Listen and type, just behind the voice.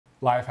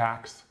life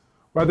hacks.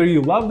 Whether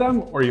you love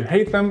them or you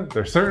hate them,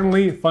 they're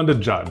certainly fun to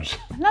judge.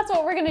 And that's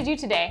what we're gonna do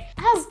today.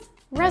 As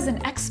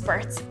resin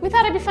experts, we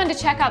thought it'd be fun to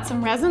check out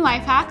some resin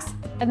life hacks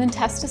and then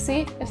test to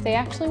see if they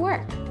actually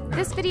work.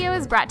 This video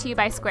is brought to you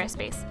by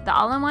Squarespace, the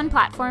all-in-one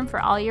platform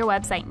for all your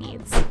website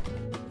needs.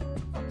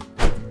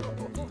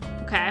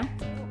 Okay,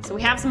 so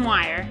we have some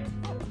wire.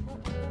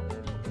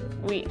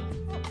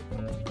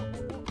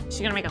 She's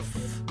gonna make a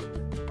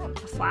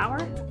flower?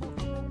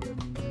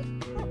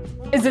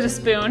 Is it a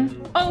spoon?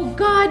 Oh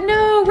God,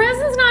 no,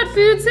 resin's not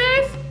food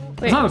safe.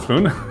 Wait. It's not a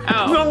spoon.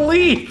 Oh. It's a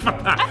leaf.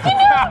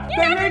 You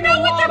never know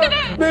what they're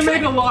gonna... They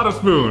make a lot of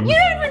spoons. You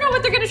never know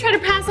what they're gonna try to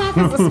pass off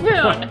as a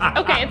spoon.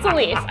 Okay, it's a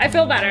leaf. I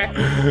feel better.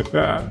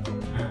 Yeah.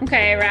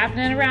 Okay, wrapping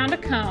it around a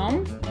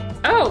comb.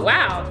 Oh,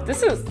 wow,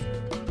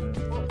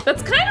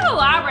 that's kind of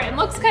elaborate and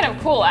looks kind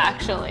of cool,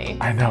 actually.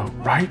 I know,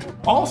 right?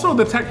 Also,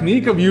 the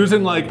technique of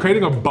using, like,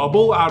 creating a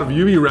bubble out of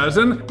UV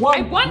resin. Well,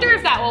 I wonder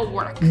if that will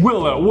work.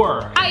 Will it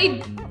work?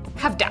 I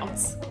have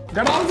doubts.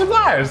 Got all the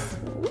supplies.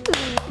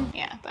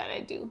 Yeah, but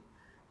I do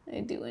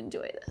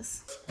enjoy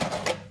this.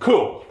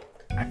 Cool.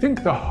 I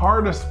think the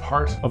hardest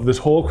part of this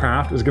whole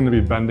craft is gonna be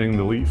bending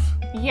the leaf.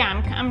 Yeah,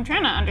 I'm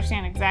trying to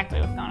understand exactly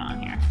what's going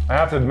on here. I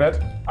have to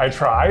admit, I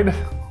tried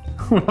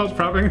when I was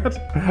prepping it,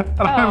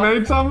 and I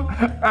made some,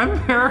 and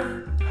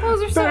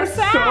those are so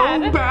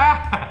sad. So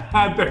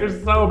bad. They're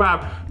so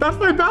bad. That's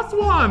my best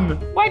one.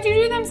 Why'd you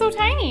do them so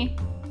tiny?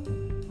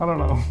 I don't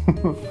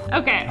know.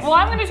 Okay, well,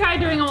 I'm gonna try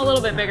doing them a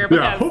little bit bigger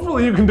because... Yeah,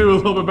 hopefully you can do a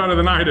little bit better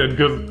than I did,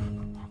 because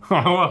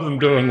I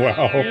wasn't doing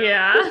well.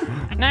 Yeah.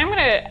 Now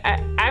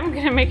I'm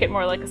gonna make it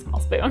more like a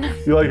small spoon.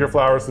 You like your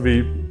flowers to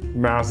be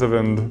massive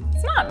and...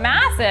 It's not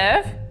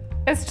massive.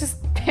 It's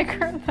just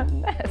bigger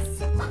than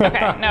this.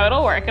 Okay, no,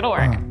 it'll work, it'll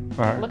work.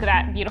 Right. Look at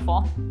that,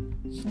 beautiful.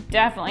 She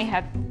definitely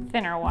had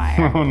thinner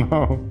wire. Oh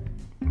no.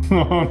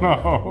 Oh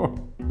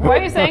no. Why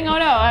are you saying oh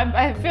no?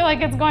 I feel like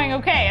it's going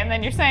okay, and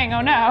then you're saying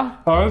oh no.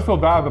 Oh, I just feel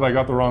bad that I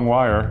got the wrong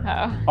wire.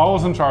 Oh. I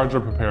was in charge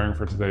of preparing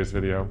for today's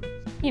video.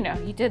 You know,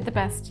 you did the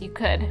best you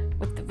could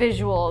with the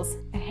visuals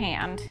at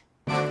hand.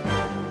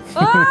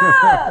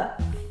 Ah!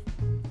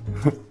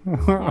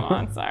 Hold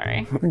on,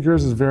 sorry. I think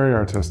yours is very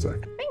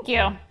artistic. Thank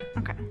you.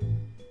 Okay.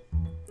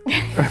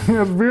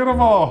 It's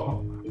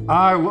beautiful.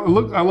 I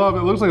love it.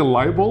 It looks like a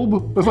light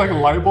bulb. It's like a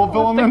light bulb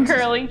filament. The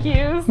curly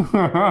cues.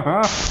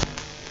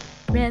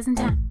 Resin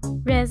time,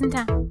 resin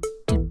time,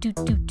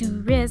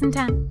 do resin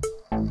time.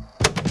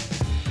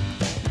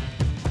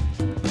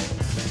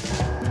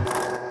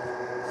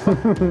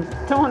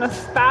 Don't want to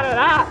spat it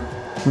out.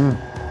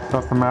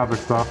 That's the magic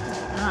stuff.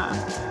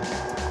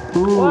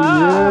 Ooh, Whoa.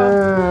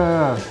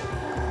 yeah.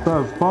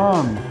 That's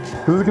fun.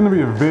 This is going to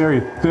be a very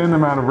thin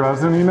amount of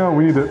resin. You know,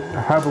 we need it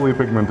heavily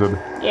pigmented.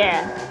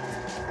 Yeah.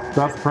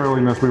 That's the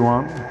pearliness we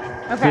want.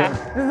 Okay, Yeah.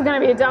 This is gonna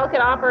be a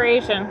delicate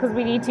operation because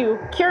we need to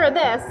cure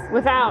this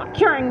without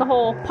curing the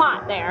whole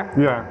pot there.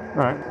 Yeah,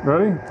 all right,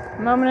 ready?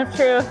 Moment of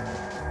truth.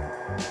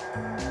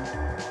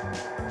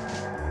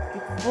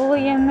 Get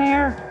fully in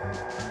there.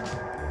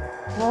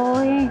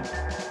 Fully.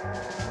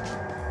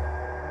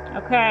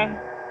 Okay.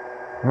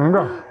 Here we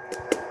go.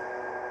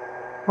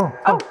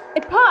 Oh,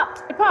 it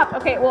popped, it popped.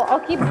 Okay, well, I'll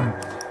keep...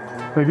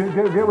 Hey,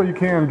 get what you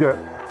can get.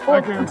 Well,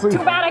 I can't see.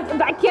 too bad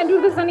I can't do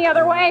this any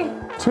other way.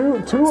 Two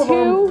of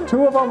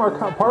them are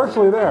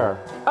partially there.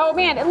 Oh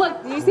man, and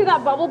look, did you see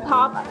that bubble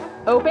pop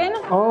open?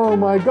 Oh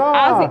my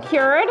God. As it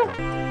cured?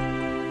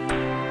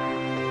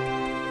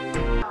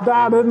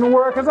 That didn't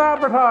work as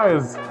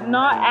advertised.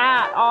 Not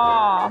at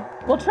all.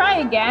 We'll try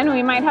again,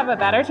 we might have a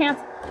better chance.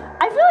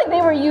 I feel like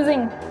they were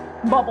using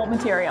bubble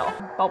material.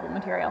 Bubble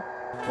material.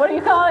 What do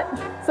you call it?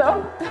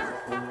 Soap?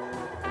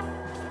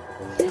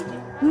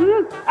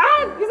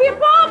 Ah, you see it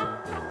pop?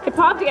 It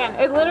popped again.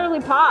 It literally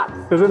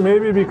popped. Is it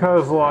maybe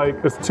because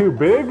like it's too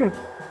big?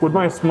 Would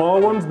my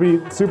small ones be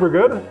super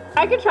good?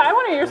 I could try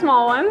one of your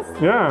small ones.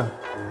 Yeah.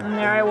 And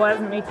there I was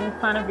making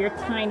fun of your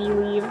tiny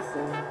leaves.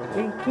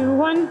 3, 2,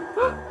 1.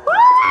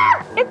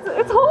 Ah!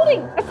 It's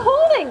holding. It's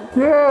holding.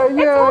 Yeah.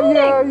 Oh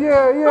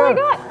my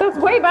God. That's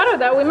way better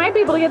though. We might be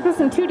able to get this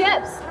in 2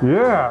 dips.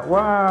 Yeah.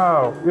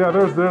 Wow. Yeah.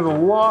 There's a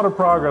lot of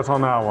progress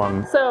on that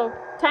one. So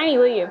tiny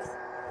leaves.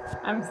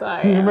 I'm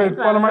sorry. You made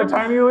fun of my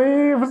tiny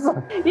leaves.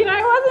 You know,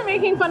 I wasn't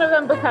making fun of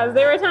them because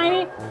they were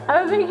tiny.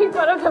 I was making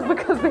fun of them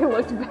because they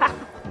looked bad.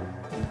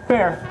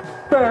 Fair.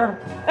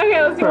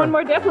 Okay, let's do one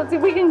more dip. Let's see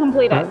if we can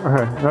complete it.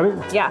 Okay, ready?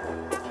 Yeah.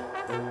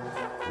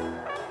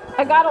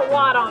 I got a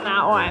lot on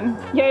that one.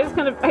 Yeah,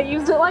 I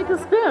used it like a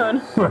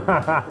spoon.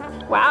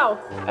 Wow,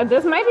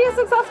 this might be a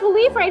successful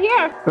leaf right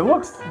here. It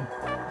looks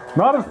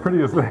not as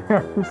pretty as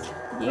theirs.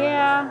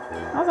 Yeah,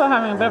 also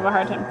having a bit of a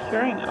hard time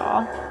curing it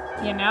all,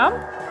 you know?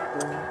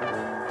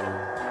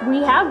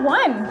 We have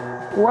one.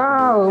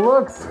 Wow, it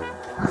looks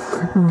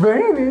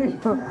veiny.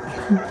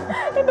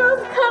 It does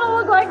kind of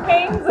look like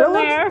veins in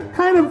there. Looks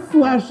kind of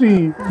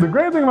fleshy. The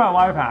great thing about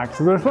life hacks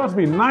is they're supposed to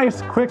be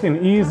nice, quick, and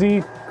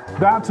easy.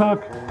 That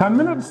took 10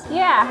 minutes.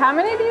 Yeah, how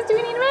many of these do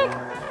we need to make?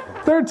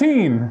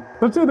 13.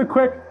 Let's do the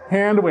quick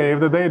hand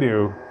wave that they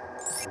do.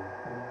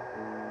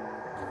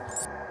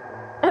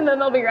 And then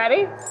they'll be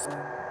ready?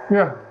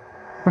 Yeah.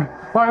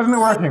 Why isn't it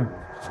working?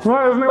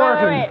 Why isn't it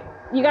working? Wait.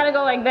 You gotta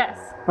go like this.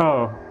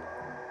 Oh.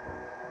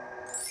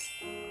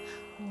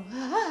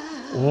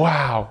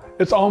 Wow,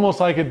 it's almost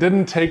like it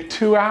didn't take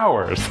 2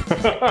 hours.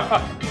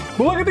 But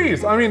look at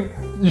these. I mean,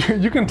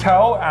 you can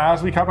tell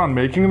as we kept on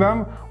making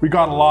them, we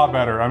got a lot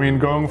better. I mean,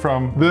 going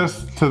from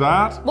this to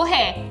that. Well,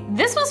 hey,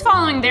 this was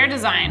following their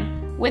design.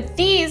 With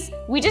these,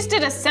 we just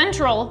did a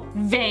central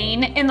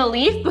vein in the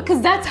leaf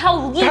because that's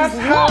how leaves That's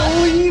look.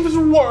 how leaves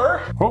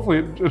work. Hopefully,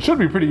 it should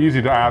be pretty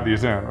easy to add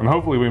these in, and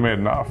hopefully we made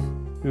enough.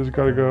 You just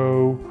gotta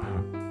go,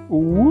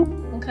 whoop.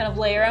 And kind of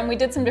layer them. We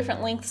did some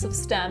different lengths of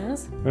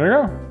stems. There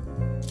you go.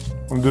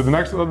 Want to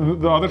do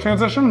the other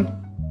transition?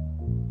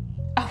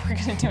 Oh, we're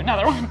gonna do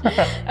another one.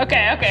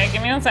 Okay,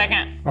 give me 1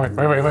 second. Wait.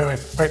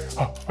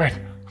 Oh, wait.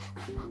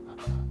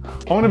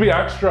 I want to be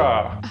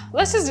extra.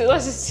 Let's just do.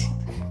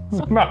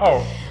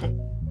 No.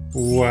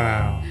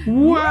 Wow.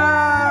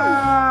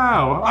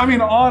 Wow. I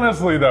mean,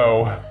 honestly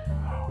though,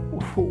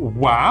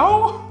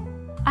 wow?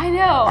 I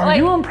know. Are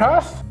you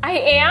impressed? I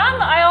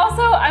am.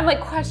 I'm like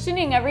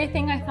questioning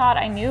everything I thought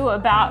I knew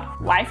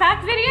about life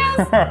hack videos.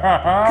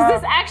 Because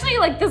this actually,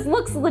 like, this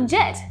looks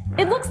legit.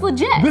 It looks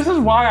legit. This is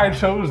why I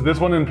chose this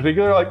one in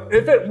particular. Like,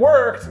 if it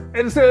worked,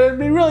 it'd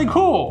be really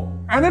cool.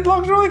 And it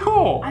looks really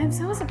cool. I'm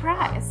so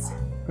surprised.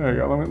 There you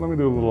go. Let me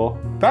do a little.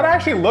 That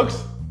actually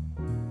looks.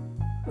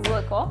 Does it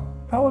look cool?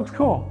 That looks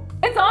cool.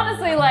 It's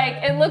honestly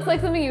like, it looks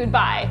like something you would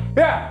buy.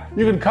 Yeah,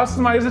 you can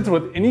customize it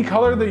with any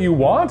color that you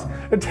want.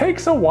 It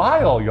takes a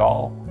while,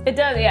 y'all. It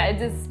does, yeah. It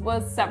just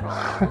was several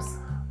hours.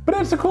 But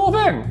it's a cool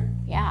thing.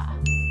 Yeah.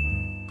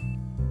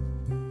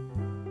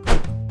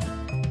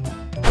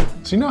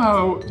 So you know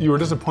how you were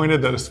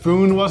disappointed that a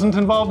spoon wasn't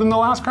involved in the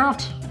last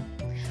craft?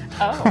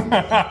 Oh.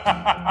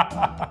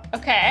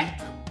 Okay.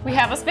 We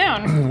have a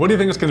spoon. What do you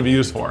think it's going to be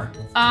used for?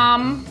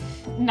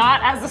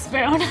 Not as a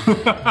spoon.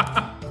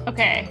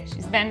 Okay,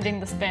 she's bending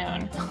the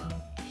spoon.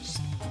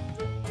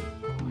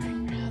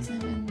 Pouring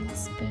resin in the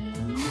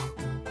spoon.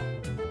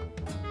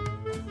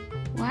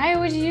 Why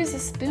would you use a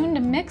spoon to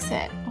mix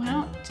it? Why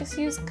not just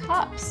use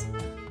cups?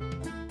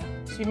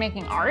 Should be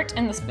making art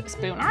in the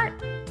spoon art?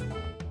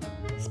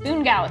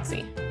 Spoon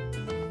galaxy.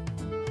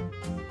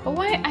 But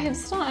why, I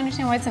still don't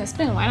understand why it's in a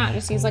spoon. Why not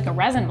just use like a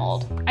resin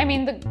mold? I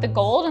mean, the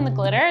gold and the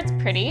glitter, it's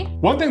pretty.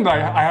 One thing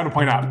that I have to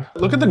point out,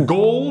 look at the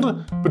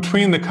gold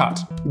between the cut.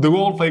 The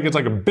gold flake is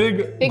like a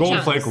big gold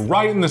chunks. flake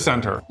right in the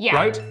center, Yeah.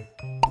 right?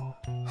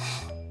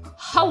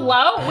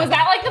 Hello? Was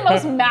that like the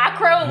most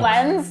macro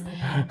lens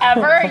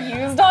ever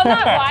used on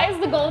that? Why is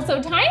the gold so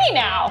tiny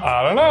now?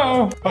 I don't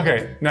know.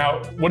 Okay,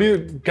 now, what do you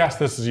guess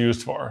this is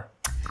used for?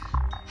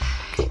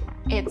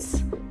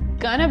 It's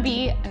gonna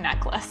be a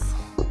necklace.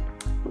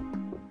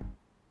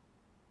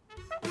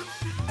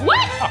 What?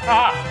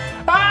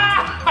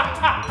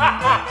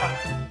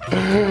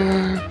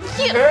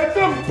 It's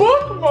a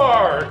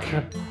bookmark!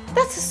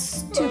 That's a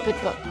stupid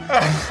book.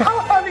 How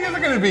heavy is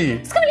it gonna be?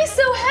 It's gonna be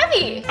so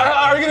heavy.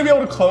 Are you gonna be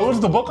able to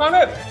close the book on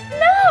it?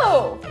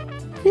 No.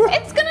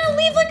 It's gonna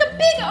leave like a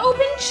big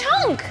open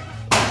chunk.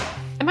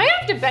 Am I gonna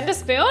have to bend a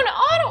spoon?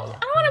 Oh, I don't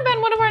want to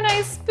bend one of our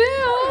nice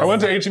spoons. I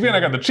went to H-E-B and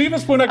I got the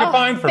cheapest spoon I could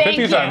find for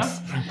 50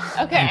 cents.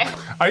 Okay.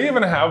 I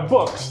even have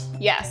books.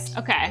 Yes,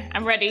 okay.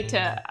 I'm ready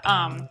to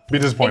Be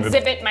disappointed.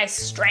 exhibit my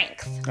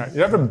strength. All right, you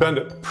have to bend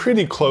it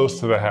pretty close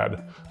to the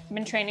head. I've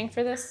been training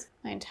for this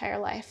my entire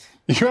life.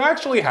 You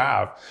actually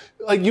have.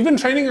 Like, you've been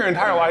training your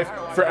entire life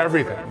for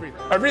everything.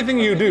 Everything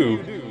you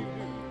do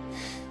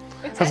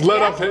has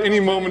led up to any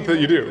moment that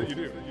you do.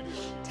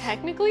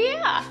 Technically,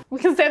 yeah. We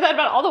can say that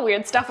about all the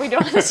weird stuff we do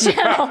on this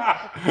channel.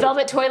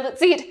 Velvet toilet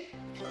seat.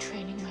 I've been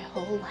training my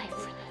whole life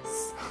for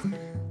this.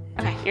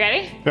 Okay, you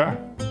ready? Yeah.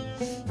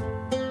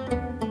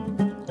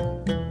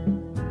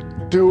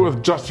 Do it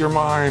with just your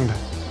mind.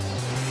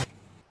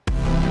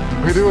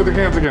 We do it with the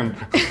hands again.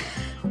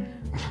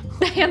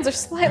 The hands are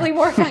slightly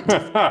more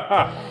effective.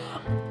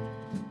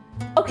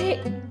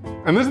 Okay.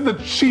 And this is the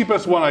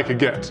cheapest one I could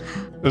get.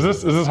 Is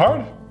this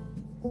hard?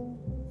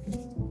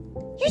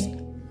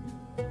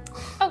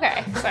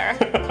 Okay, sir.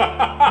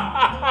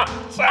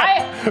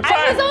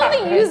 I was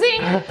only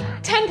using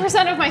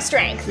 10% of my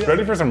strength.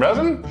 Ready for some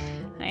resin?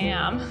 I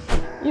am.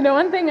 You know,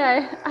 one thing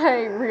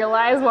I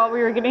realized while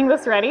we were getting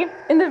this ready,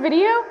 in the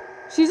video,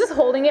 she's just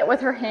holding it with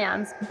her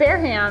hands, bare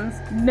hands,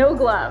 no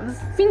gloves,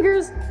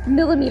 fingers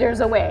millimeters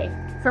away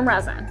from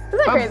resin. Isn't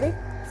that crazy?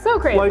 So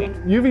crazy. Like,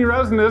 UV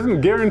resin isn't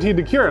guaranteed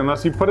to cure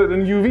unless you put it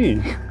in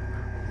UV.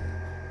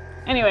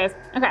 Anyways,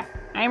 okay,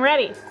 I'm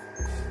ready.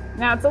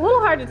 Now it's a little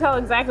hard to tell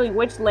exactly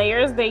which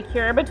layers they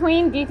cure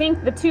between. Do you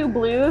think the two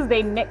blues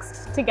they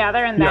mixed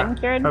together and then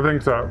cured? I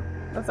think so.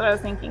 That's what I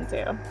was thinking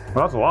too. Well,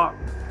 that's a lot.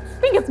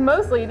 I think it's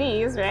mostly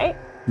these, right?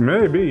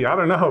 Maybe, I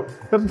don't know.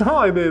 It's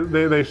not like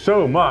they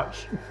show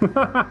much.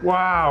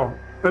 Wow,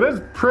 it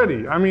is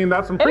pretty. I mean,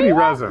 that's some pretty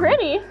resin.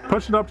 Pretty.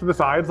 Push it up to the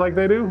sides like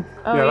they do.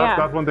 Oh, yeah,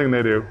 that's one thing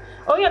they do.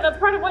 Oh yeah, that's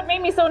part of what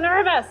made me so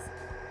nervous.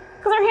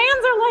 Because our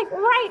hands are like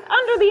right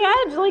under the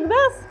edge like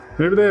this.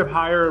 Maybe they have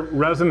higher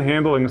resin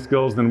handling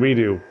skills than we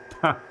do,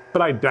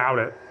 but I doubt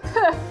it.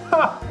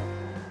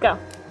 Go.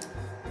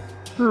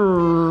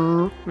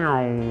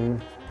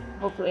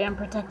 Hopefully I'm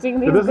protecting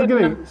these. This is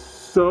getting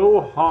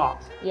so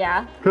hot.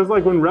 Yeah. Because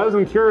like when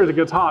resin cures, it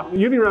gets hot.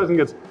 UV resin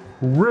gets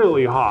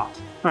really hot.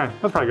 All right,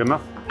 that's probably good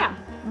enough. Yeah.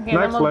 Okay,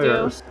 Next then we'll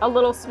layers. do a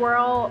little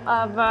swirl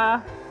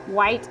of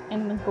white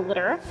and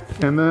glitter.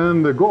 And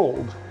then the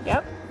gold.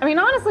 Yep. I mean,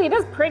 honestly, it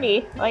is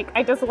pretty. Like,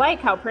 I just like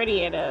how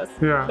pretty it is.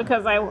 Yeah.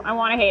 Because I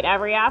want to hate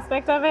every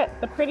aspect of it.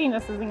 The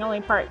prettiness is the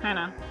only part kind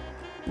of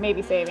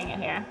maybe saving it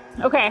here.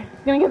 Okay,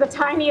 gonna get the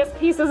tiniest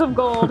pieces of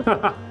gold.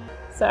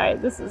 Sorry,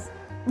 this is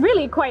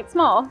really quite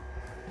small.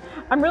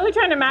 I'm really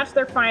trying to match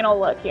their final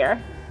look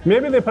here.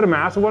 Maybe they put a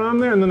massive one on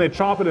there and then they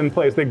chop it in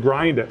place. They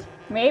grind it.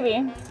 Maybe.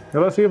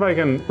 Now let's see if I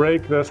can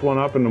break this one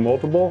up into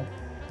multiple.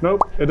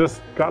 Nope, it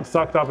just got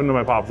sucked up into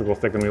my popsicle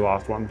stick and we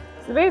lost one.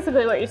 So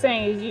basically what you're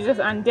saying is you just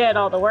undid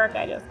all the work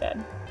I just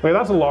did. Wait,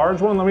 that's a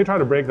large one. Let me try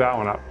to break that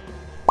one up.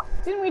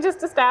 Didn't we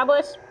just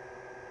establish?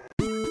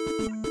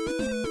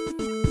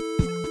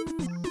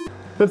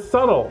 It's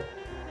subtle.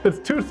 It's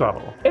too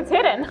subtle. It's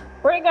hidden.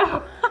 Where'd it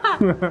go?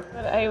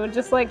 But I would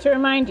just like to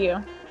remind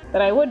you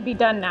that I would be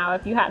done now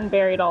if you hadn't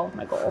buried all of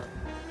my gold.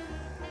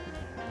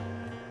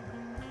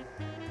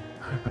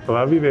 I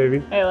love you,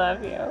 baby. I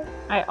love you.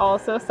 I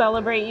also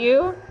celebrate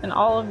you and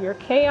all of your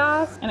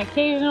chaos and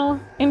occasional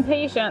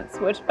impatience,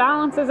 which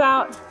balances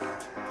out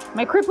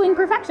my crippling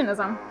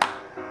perfectionism.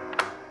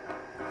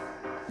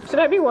 Should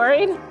I be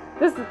worried?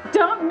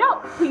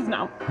 No, please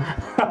no.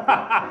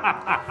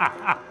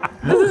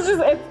 This is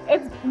just,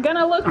 it's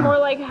gonna look more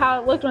like how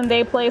it looked when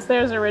they placed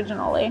theirs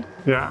originally.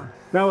 Yeah.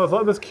 Now let's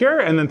let this cure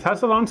and then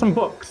test it on some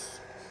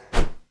books.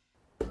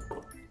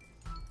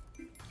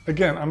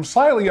 Again, I'm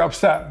slightly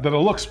upset that it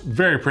looks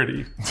very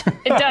pretty.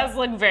 It does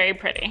look very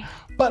pretty.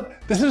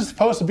 But this is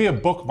supposed to be a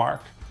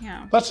bookmark.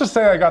 Yeah. Let's just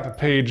say I got to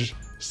page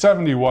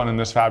 71 in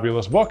this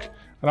fabulous book,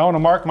 and I want to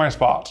mark my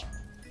spot.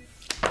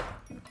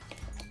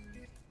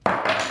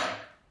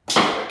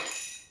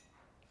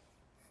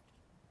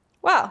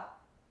 Wow.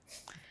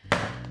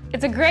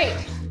 It's a great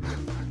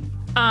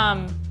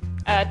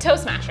toe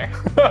smasher.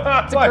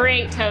 It's a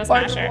great toe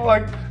smasher.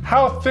 Like,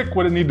 how thick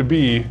would it need to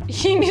be?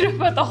 You need to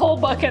put the whole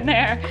book in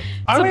there.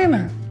 I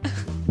mean,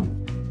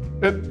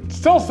 it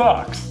still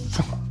sucks.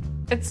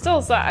 It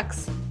still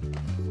sucks.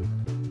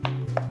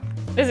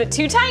 Is it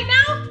too tight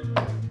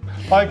now?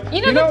 Like,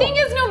 You know, the thing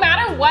is, no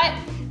matter what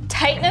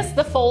tightness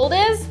the fold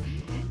is,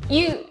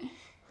 it's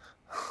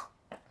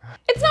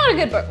not a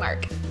good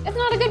bookmark. It's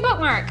not a good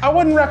bookmark. I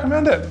wouldn't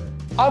recommend it.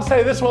 I'd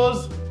say this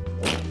would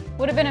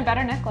have been a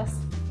better necklace.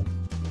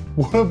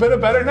 Would have been a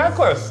better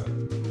necklace.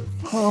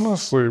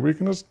 Honestly, we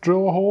can just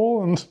drill a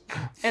hole and...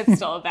 It's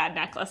still a bad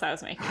necklace. I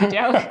was making a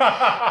joke.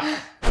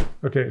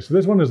 Okay, so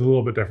this one is a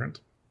little bit different.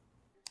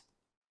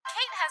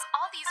 Kate has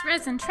all these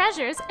resin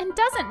treasures and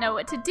doesn't know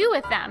what to do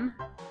with them.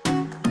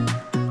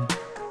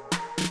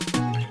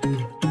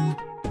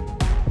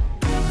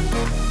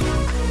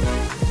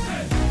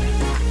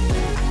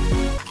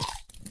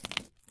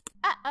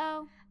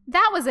 Uh-oh.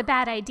 That was a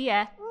bad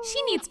idea.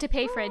 She needs to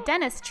pay for a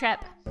dentist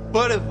trip.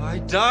 What have I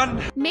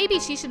done? Maybe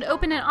she should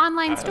open an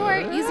online store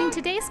using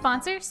today's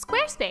sponsor,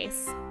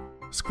 Squarespace.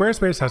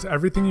 Squarespace has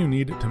everything you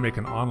need to make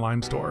an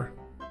online store.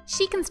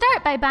 She can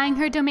start by buying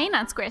her domain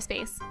on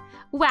Squarespace.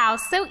 Wow,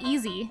 so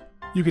easy.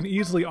 You can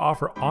easily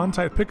offer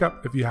on-site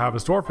pickup if you have a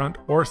storefront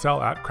or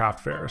sell at craft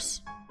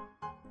fairs.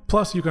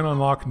 Plus, you can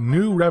unlock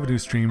new revenue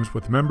streams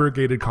with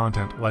member-gated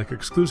content like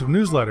exclusive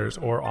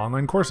newsletters or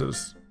online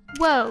courses.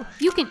 Whoa,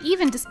 you can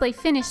even display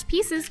finished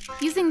pieces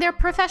using their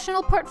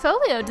professional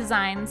portfolio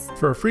designs.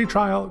 For a free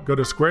trial, go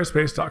to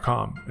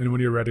squarespace.com, and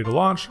when you're ready to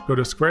launch, go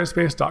to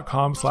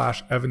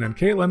squarespace.com/Evan and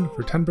Katelyn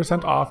for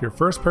 10% off your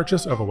first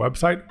purchase of a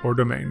website or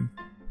domain.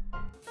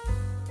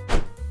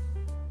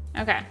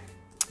 Okay.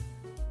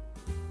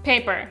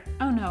 Paper.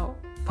 Oh no.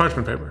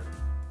 Parchment paper.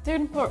 They're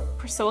in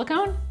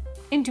silicone?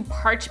 Into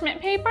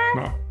parchment paper?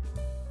 No.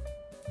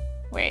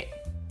 Wait.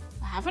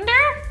 Lavender?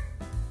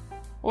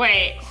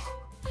 Wait.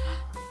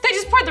 They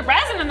just poured the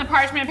resin in the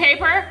parchment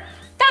paper.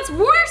 That's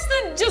worse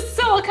than just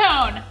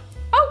silicone.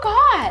 Oh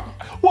God.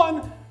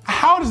 One,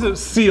 how does it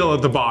seal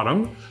at the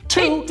bottom?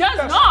 Two, It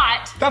does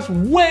not. That's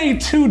way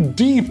too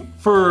deep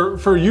for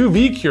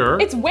UV cure.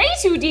 It's way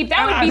too deep.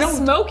 That would be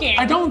smoking.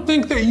 I don't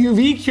think that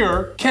UV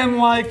cure can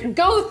like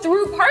Go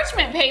through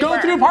parchment paper.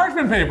 go through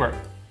parchment paper.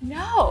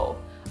 No.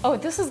 Oh,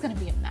 this is gonna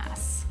be a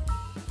mess.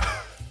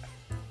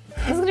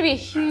 This is gonna be a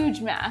huge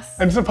mess.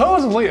 And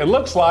supposedly it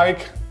looks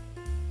like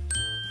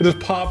it just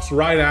pops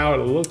right out.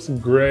 It looks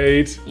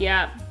great.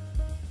 Yep.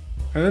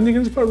 And then you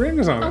can just put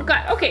rings on it. Oh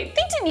God, okay,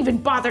 they didn't even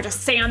bother to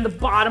sand the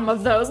bottom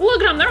of those. Look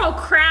at them, they're all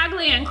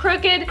craggly and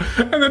crooked.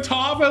 And the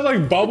top has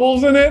like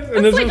bubbles in it.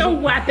 And It's like a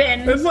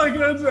weapon. It's like,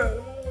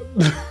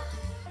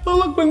 oh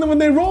look, when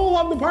they roll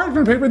up the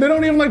parchment paper, they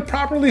don't even like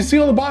properly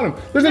seal the bottom.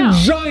 There's a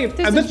giant,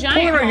 at this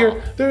point right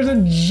here, there's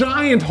a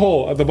giant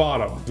hole at the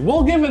bottom.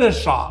 We'll give it a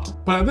shot.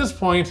 But at this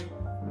point,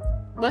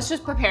 Let's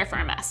just prepare for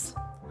a mess.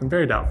 I'm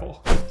very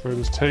doubtful. So I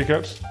just take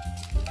it,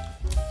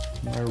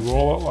 and I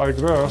roll it like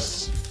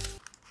this.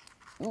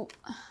 Ooh.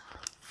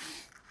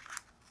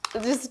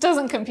 It just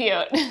doesn't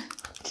compute.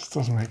 This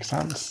doesn't make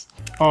sense.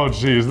 Oh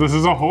geez, this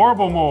is a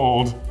horrible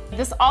mold.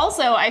 This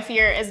also, I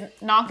fear, is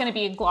not gonna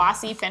be a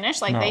glossy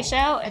finish like they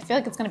show. I feel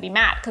like it's gonna be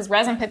matte because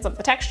resin picks up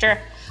the texture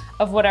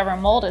of whatever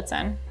mold it's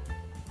in.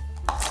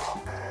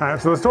 All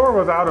right, so the store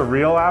was out of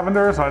real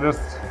lavender, so I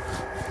just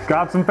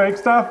got some fake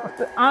stuff.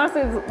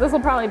 Honestly, this will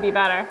probably be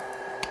better.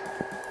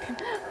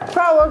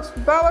 That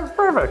looks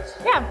perfect.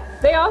 Yeah,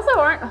 they also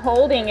aren't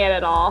holding it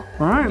at all.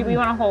 All right. Do we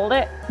wanna hold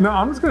it? No,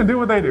 I'm just gonna do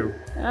what they do.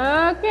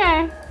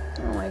 Okay.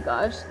 Oh my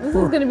gosh, this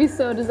is gonna be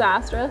so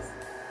disastrous.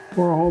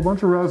 Pour a whole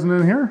bunch of resin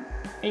in here.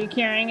 Are you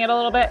carrying it a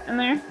little bit in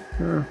there?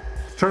 Yeah.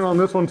 Let's turn on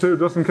this one too,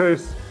 just in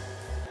case.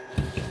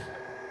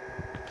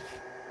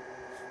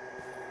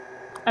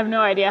 I have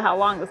no idea how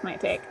long this might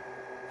take.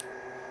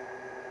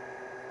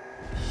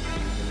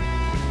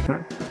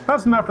 Okay.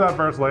 That's enough for that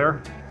first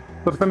layer.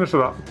 Let's finish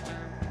it up.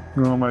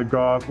 Oh my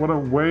gosh, what a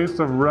waste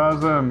of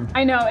resin.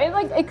 I know,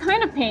 it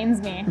kind of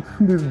pains me.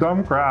 These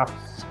dumb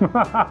crafts.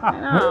 I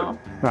know. All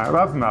right,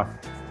 that's enough.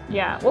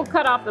 Yeah, we'll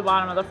cut off the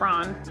bottom of the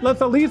frond.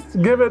 Let's at least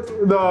give it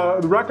the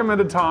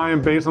recommended time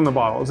based on the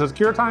bottle. It says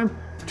cure time,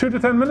 2 to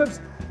 10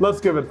 minutes. Let's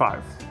give it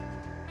 5.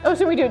 Oh,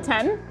 should we do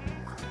 10?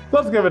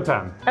 Let's give it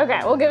 10. Okay,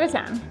 we'll give it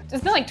 10.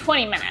 It's been like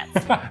 20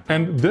 minutes.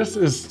 And this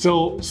is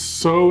still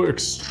so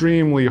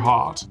extremely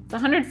hot. It's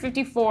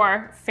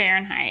 154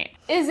 Fahrenheit.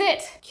 Is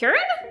it cured?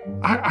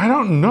 I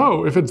don't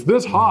know if it's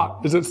this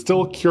hot. Is it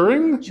still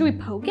curing? Should we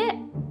poke it?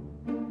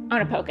 I'm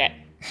gonna poke it.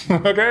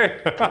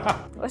 Okay.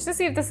 Let's just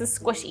see if this is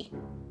squishy.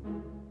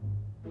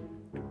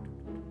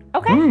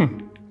 Okay.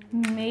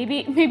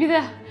 Maybe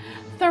the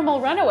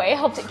thermal runaway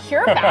helped it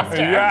cure faster.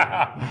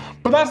 Yeah.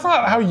 But that's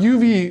not how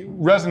UV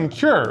resin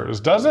cures,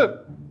 does it?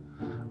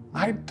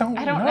 I don't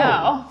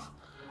know.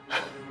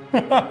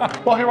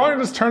 Well, here, why don't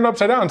you just turn it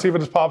upside down and see if it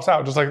just pops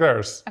out, just like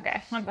theirs.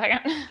 Okay, 1 second.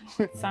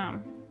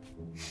 Some.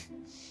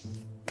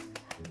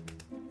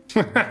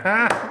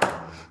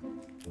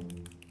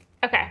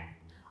 Okay.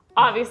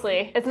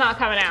 Obviously, it's not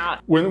coming out.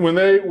 When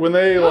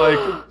they like,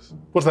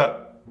 what's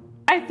that?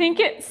 I think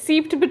it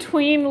seeped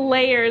between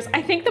layers.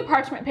 I think the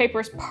parchment paper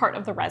is part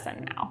of the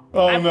resin now.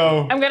 Oh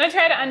no. I'm gonna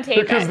try to untape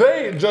it. Because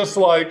they just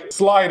like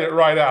slide it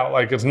right out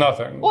like it's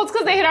nothing. Well, it's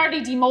because they had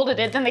already demolded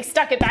it, then they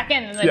stuck it back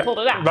in and they pulled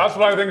it out. That's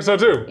what I think so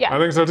too. Yeah. I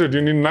think so too. Do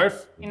you need a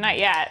knife? Not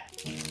yet.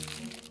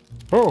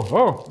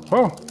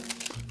 Oh.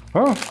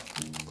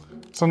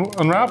 It's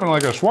unwrapping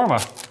like a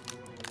shawarma.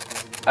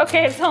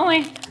 Okay, it's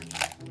only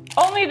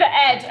the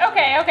edge.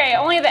 Okay,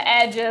 only the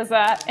edge is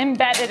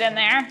embedded in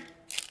there.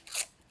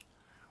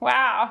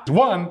 Wow.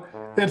 One,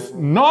 it's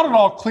not at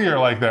all clear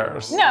like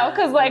theirs. No,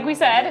 because like we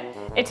said,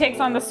 it takes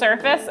on the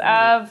surface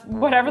of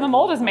whatever the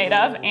mold is made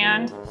of,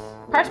 and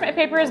parchment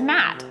paper is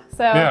matte.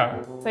 So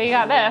you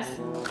got this.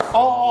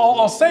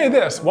 I'll say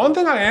this. One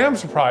thing I am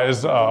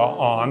surprised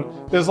on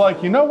is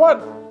like, you know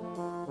what?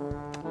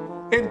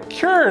 It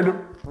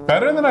cured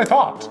better than I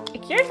thought.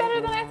 It cured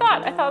better than I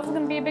thought. I thought it was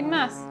gonna be a big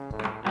mess.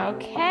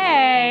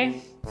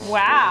 Okay.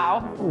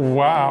 Wow.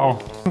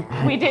 Wow.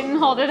 We didn't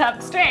hold it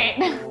up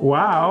straight.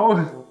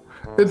 Wow.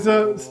 It's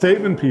a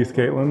statement piece,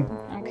 Katelyn.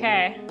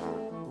 Okay.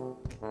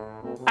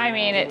 I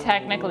mean, it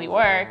technically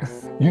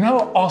works. You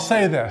know, I'll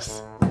say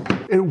this.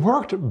 It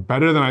worked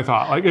better than I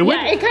thought. Like it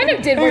it kind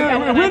of did work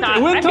better than I thought.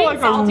 It went to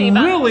like a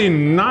really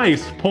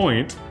nice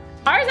point.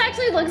 Ours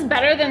actually looks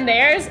better than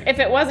theirs if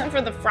it wasn't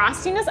for the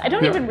frostiness. I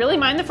don't even really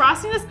mind the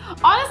frostiness.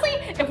 Honestly,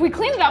 if we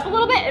cleaned it up a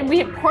little bit and we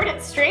had poured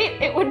it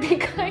straight, it would be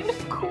kind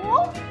of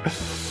cool.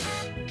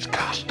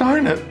 Gosh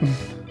darn it.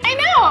 I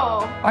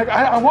know.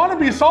 I want to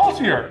be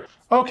saltier.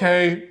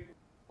 Okay.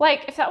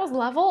 Like, if that was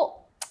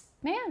level,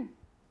 man,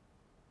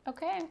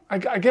 okay. I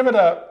give it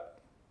a...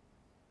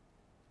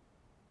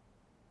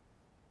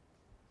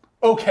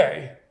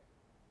 okay.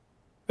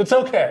 It's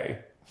okay.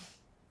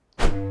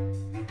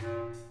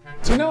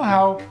 Do you know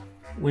how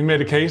we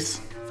made a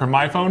case for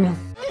my phone?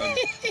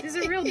 These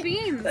are real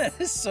beans. That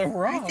is so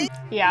wrong.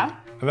 Yeah.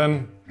 And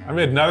then I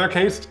made another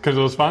case because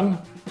it was fun.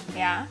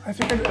 Yeah. I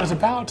figured it was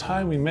about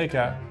time we make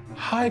a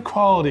high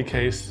quality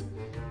case,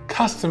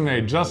 custom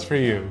made just for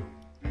you.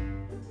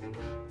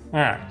 All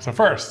right, so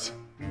first,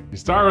 you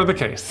start with the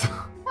case.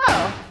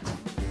 Oh,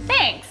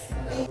 thanks.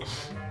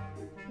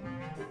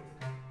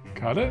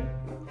 Cut it.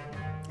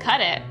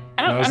 Cut it?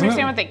 I don't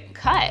understand what they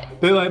cut.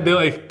 They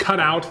like cut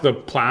out the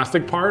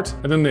plastic part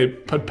and then they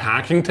put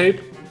packing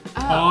tape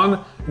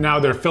on. Now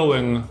they're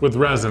filling with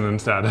resin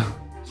instead.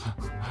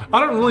 I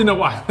don't really know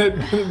why.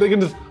 They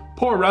can just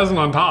pour resin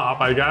on top,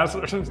 I guess.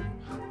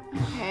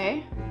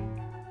 Okay.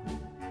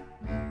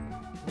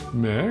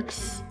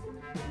 Mix.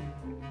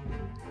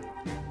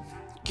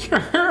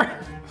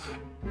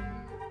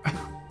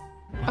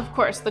 Of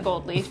course, the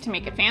gold leaf to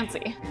make it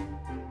fancy.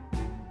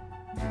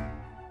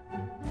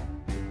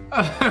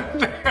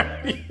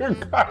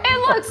 It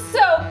looks so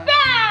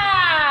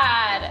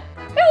bad!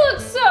 It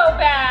looks so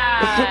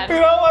bad! You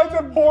don't like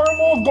the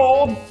horrible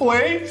gold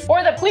flakes?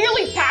 Or the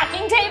clearly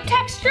packing tape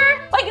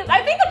texture? Like,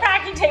 I think the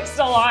packing tape's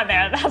still on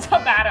there. That's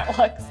how bad it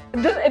looks.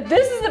 If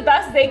this is the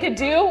best they could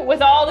do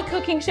with all the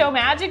cooking show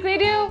magic they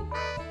do,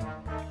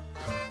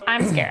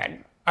 I'm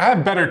scared. I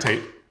have better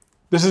tape.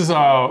 This is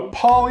a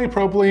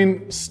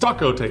polypropylene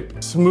stucco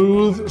tape.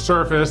 Smooth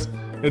surface.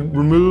 It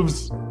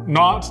removes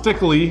not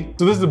stickily.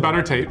 So this is a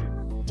better tape.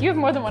 Do you have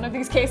more than one of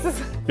these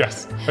cases?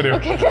 Yes, I do.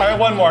 Okay, good. I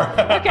have one more.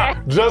 Okay.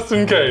 Just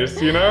in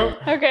case, you know?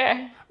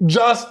 Okay.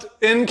 Just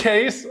in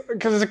case,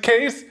 because it's a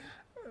case.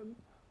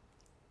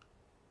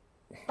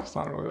 It's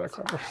not really that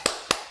clever.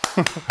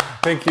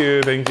 Thank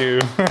you, thank you.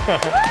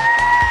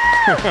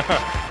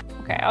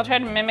 Okay, I'll try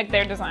to mimic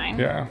their design.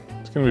 Yeah,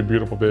 it's gonna be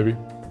beautiful, baby.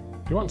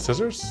 You want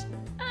scissors?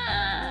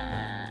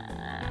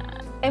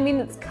 I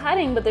mean, it's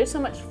cutting, but there's so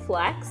much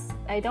flex.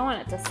 I don't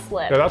want it to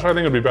slip. Yeah, that's why I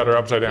think it'd be better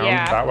upside down.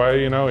 Yeah. That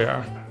way, you know,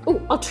 yeah.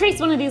 Ooh, I'll trace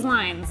one of these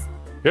lines.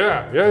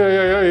 Yeah.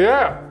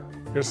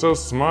 You're so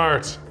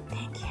smart.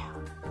 Thank you.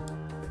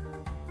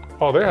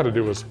 All they had to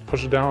do was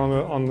push it down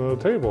on the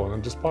table and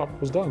it just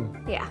was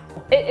done. Yeah.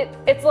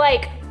 It's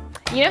like,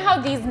 you know how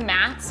these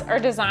mats are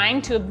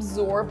designed to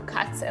absorb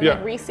cuts and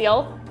like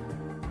reseal?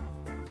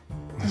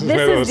 This is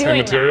made of the same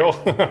material.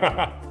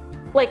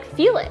 Like,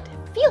 feel it.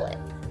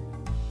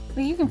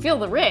 Well, you can feel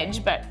the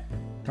ridge, but.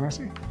 Can I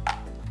see?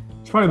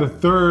 It's probably the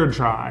third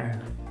try.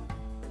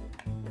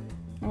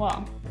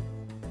 Well,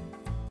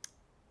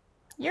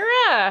 your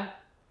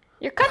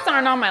cuts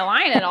aren't on my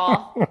line at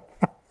all.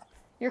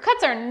 Your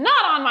cuts are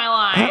not on my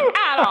line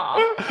at all.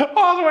 I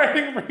was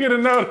waiting for you to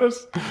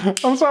notice.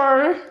 I'm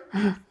sorry.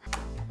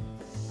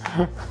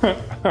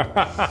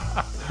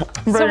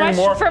 So much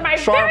for my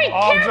very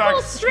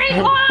careful straight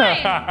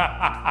line.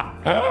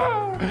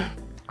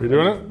 Are you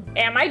doing it?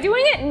 Am I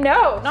doing it?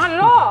 No, not at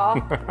all.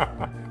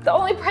 The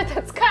only part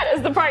that's cut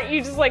is the part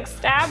you just like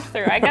stabbed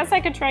through. I guess I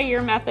could try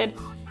your method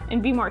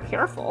and be more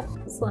careful.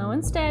 Slow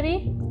and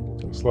steady.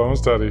 Slow and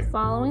steady.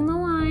 Following the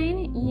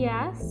line,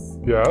 yes.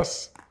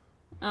 Yes.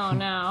 Oh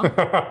no.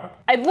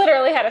 I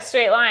literally had a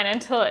straight line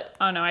until it,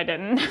 oh no, I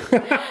didn't.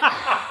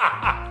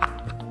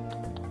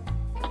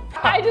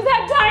 I just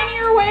had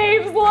tinier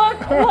waves, look.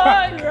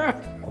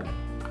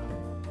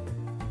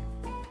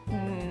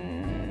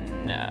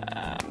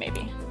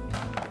 Maybe.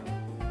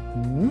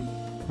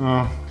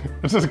 Oh,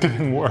 it's just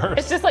getting worse.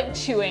 It's just like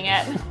chewing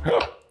it.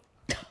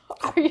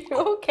 Are you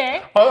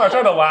okay? Oh, I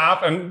tried to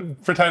laugh and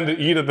pretend to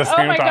eat at the same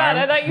time. Oh my God,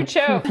 I thought you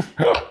choked.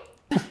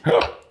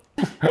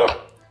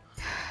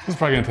 This is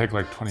probably gonna take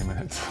like 20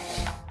 minutes.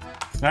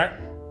 All right,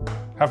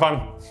 have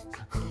fun.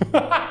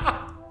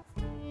 I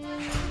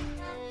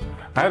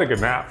had a good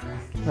nap.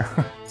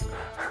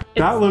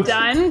 It's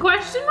done,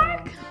 question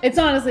mark? It's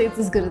honestly, it's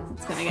as good as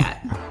it's gonna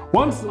get.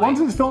 Once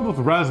it's filled with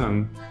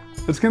resin,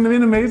 it's gonna be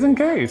an amazing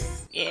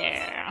case.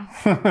 Yeah.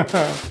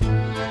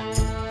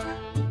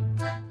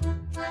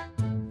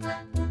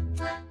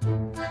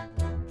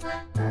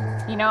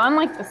 You know,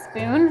 unlike the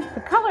spoon,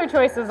 the color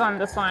choices on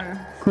this one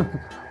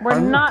were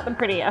not the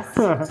prettiest.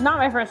 Not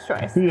my first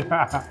choice.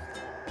 Yeah.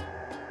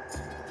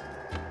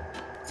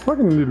 It's not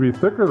gonna need to be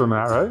thicker than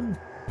that, right?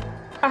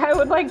 I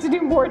would like to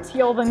do more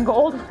teal than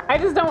gold. I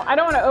don't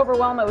want to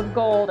overwhelm it with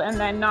gold and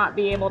then not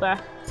be able to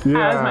add as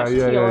much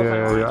teal as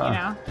I want, you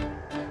know?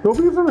 There'll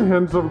be some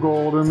hints of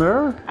gold in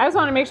there. I just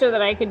want to make sure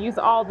that I could use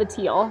all the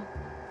teal.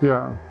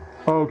 Yeah.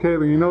 Oh,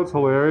 Katelyn, you know what's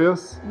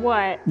hilarious?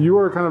 What? You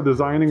were kind of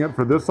designing it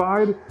for this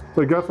side,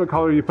 but guess what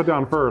color you put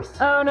down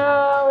first? Oh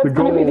no, it's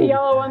going to be the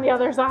yellow on the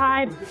other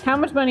side. How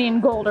much money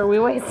in gold are we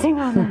wasting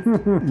on this?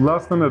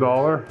 Less than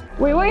 $1.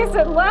 We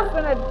wasted less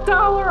than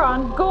 $1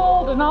 on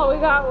gold and all we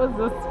got was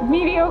this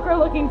mediocre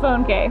looking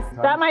phone case.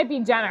 That might be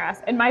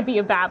generous. It might be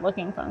a bad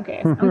looking phone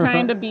case. I'm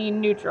trying to be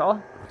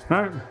neutral.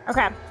 All right.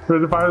 Okay.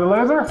 Ready to fire the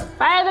laser?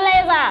 Fire the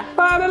laser!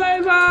 Fire the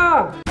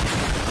laser!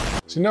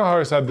 So you know how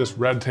I said this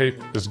red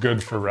tape is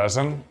good for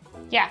resin?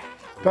 Yeah.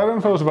 That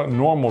info is about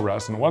normal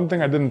resin. One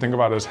thing I didn't think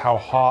about is how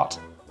hot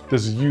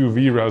this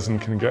UV resin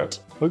can get.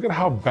 Look at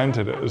how bent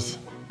it is.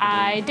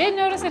 I did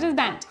notice it is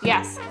bent,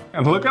 yes.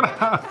 And look at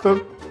how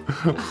the...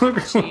 Look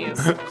at Jeez.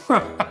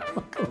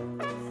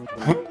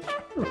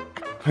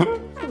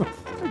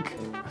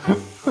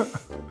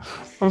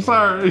 I'm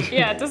sorry.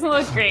 Yeah, it doesn't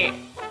look great.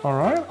 All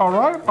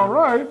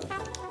right.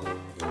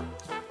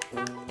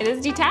 It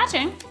is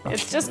detaching.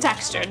 It's just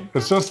textured.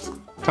 It's just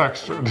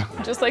textured.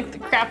 Just like the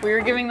crap we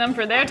were giving them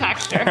for their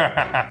texture.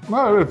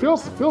 No, it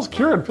feels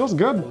cured, feels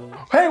good.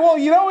 Hey, well,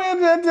 you know,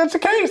 it's a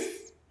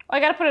case. Well, I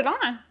gotta put it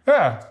on.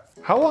 Yeah.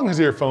 How long has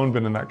your phone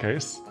been in that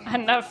case?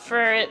 Enough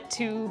for it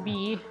to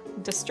be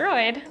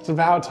destroyed. It's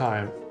about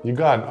time. You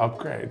got an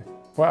upgrade.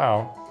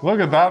 Wow.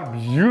 Look at that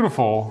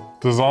beautiful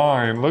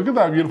design. Look at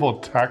that beautiful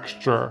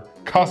texture.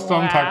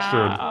 Custom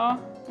textured.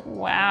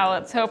 Wow,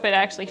 let's hope it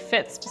actually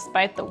fits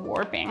despite the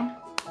warping.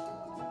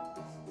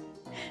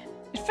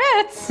 It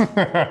fits.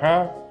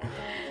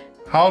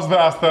 How's the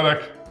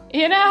aesthetic?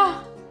 You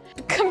know,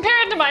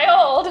 compared to my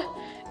old,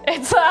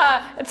 it's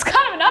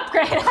kind of an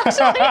upgrade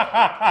actually.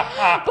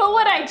 But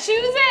would I choose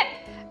it?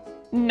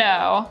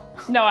 No,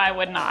 I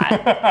would not.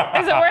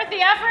 Is it worth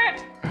the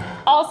effort?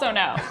 Also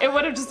no, it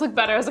would have just looked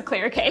better as a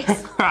clear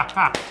case.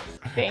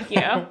 Thank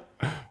you.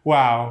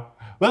 Wow.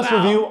 Let's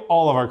review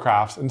all of our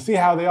crafts and see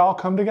how they all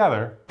come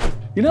together.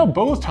 You know,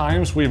 both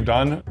times we've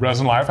done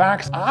resin life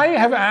hacks, I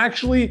have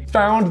actually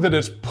found that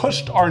it's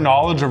pushed our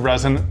knowledge of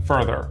resin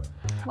further.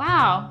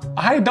 Wow.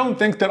 I don't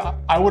think that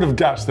I would have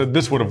guessed that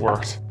this would have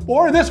worked,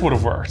 or this would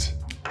have worked,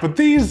 but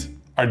these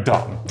are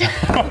dumb.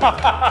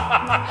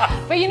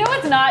 But you know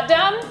what's not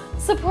dumb?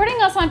 Supporting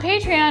us on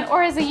Patreon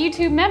or as a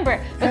YouTube member,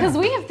 because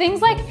we have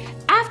things like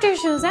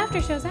aftershows,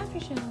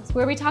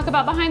 where we talk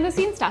about behind the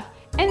scenes stuff,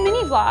 and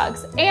mini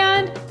vlogs,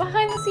 and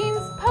behind the scenes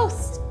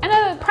posts, and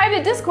a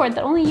private Discord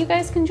that only you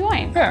guys can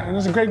join. Yeah, and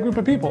there's a great group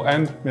of people,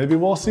 and maybe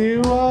we'll see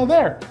you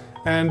there.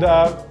 And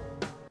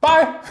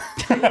bye.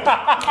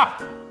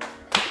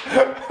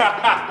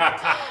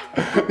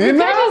 You could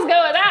just go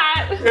with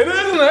that. It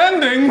is an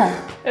ending.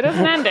 It is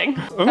an ending.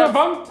 Isn't that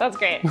fun? That's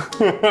great.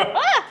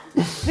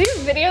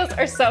 These videos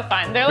are so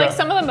fun. They're like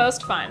some of the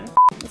most fun.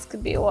 This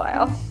could be a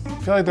while. I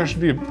feel like there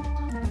should be a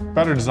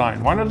better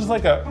design. Why not just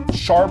like a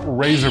sharp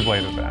razor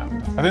blade at the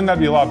end? I think that'd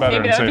be a lot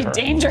better and safer. Maybe that would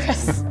be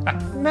dangerous.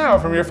 Now,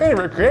 from your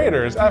favorite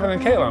creators, Evan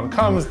and Katelyn,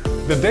 comes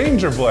the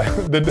danger blade,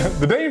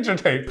 the danger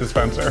tape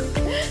dispenser.